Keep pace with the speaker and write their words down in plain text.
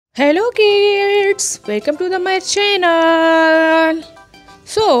Hello kids, welcome to my channel.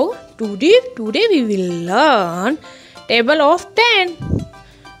 So today we will learn table of 10.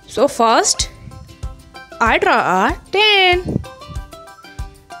 So first I draw a 10.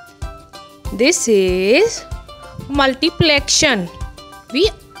 This is multiplication.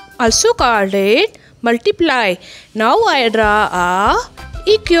 We also called it multiply. Now I draw a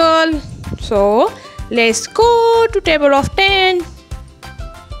equal. So let's go to table of 10.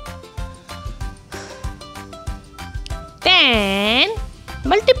 10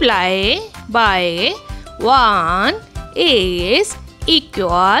 multiply by 1 is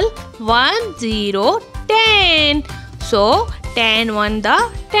equal 10. So 10 1 the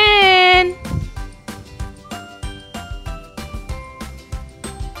 10.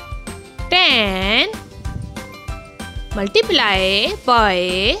 10 multiply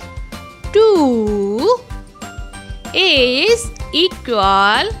by 2 is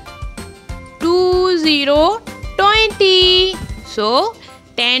equal 20. So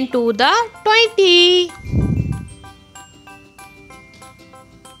 10 to the 20.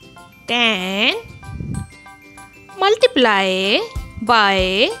 10 multiply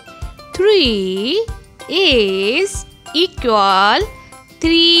by 3 is equal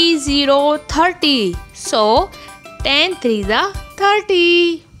 30. So 10 3 the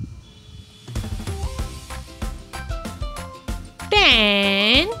 30.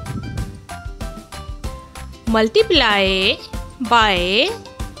 10 multiply by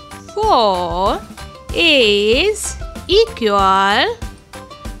 4 is equal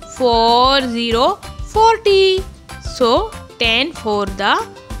 40. So 10 4 the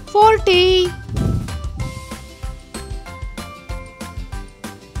 40.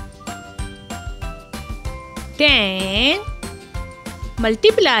 10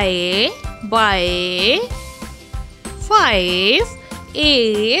 multiply by 5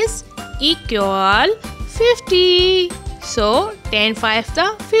 is equal 50. So 10 5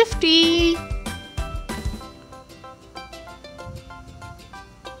 the 50.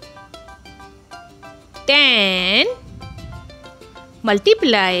 10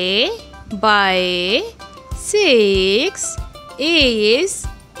 multiply by 6 is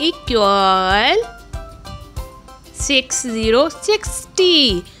equal 60.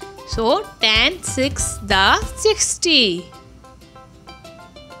 So 10 6 the 60.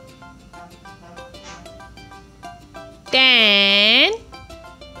 10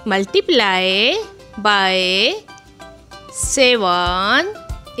 multiply by 7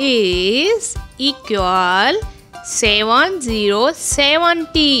 is equal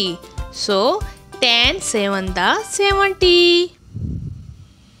 70. So 10 7 the 70.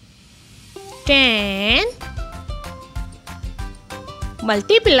 10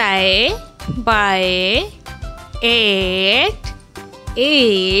 multiply by 8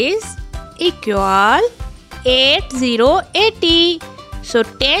 is equal 80. So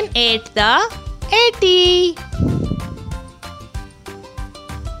 10 8 the 80.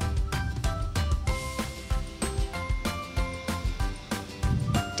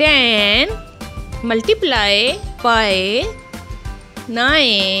 10 multiply by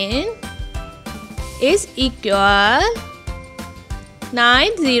 9 is equal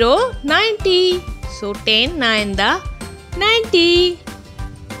 90. So 10 9 the 90.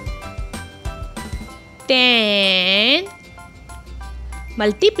 10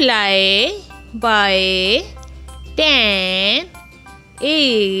 multiply by 10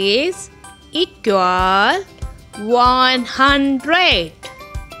 is equal 100.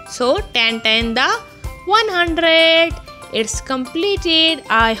 So 10 10 the 100. It's completed.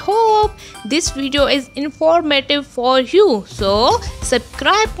 I hope this video is informative for you. So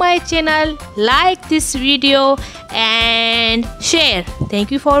subscribe my channel, like this video and share.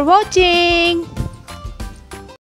 Thank you for watching.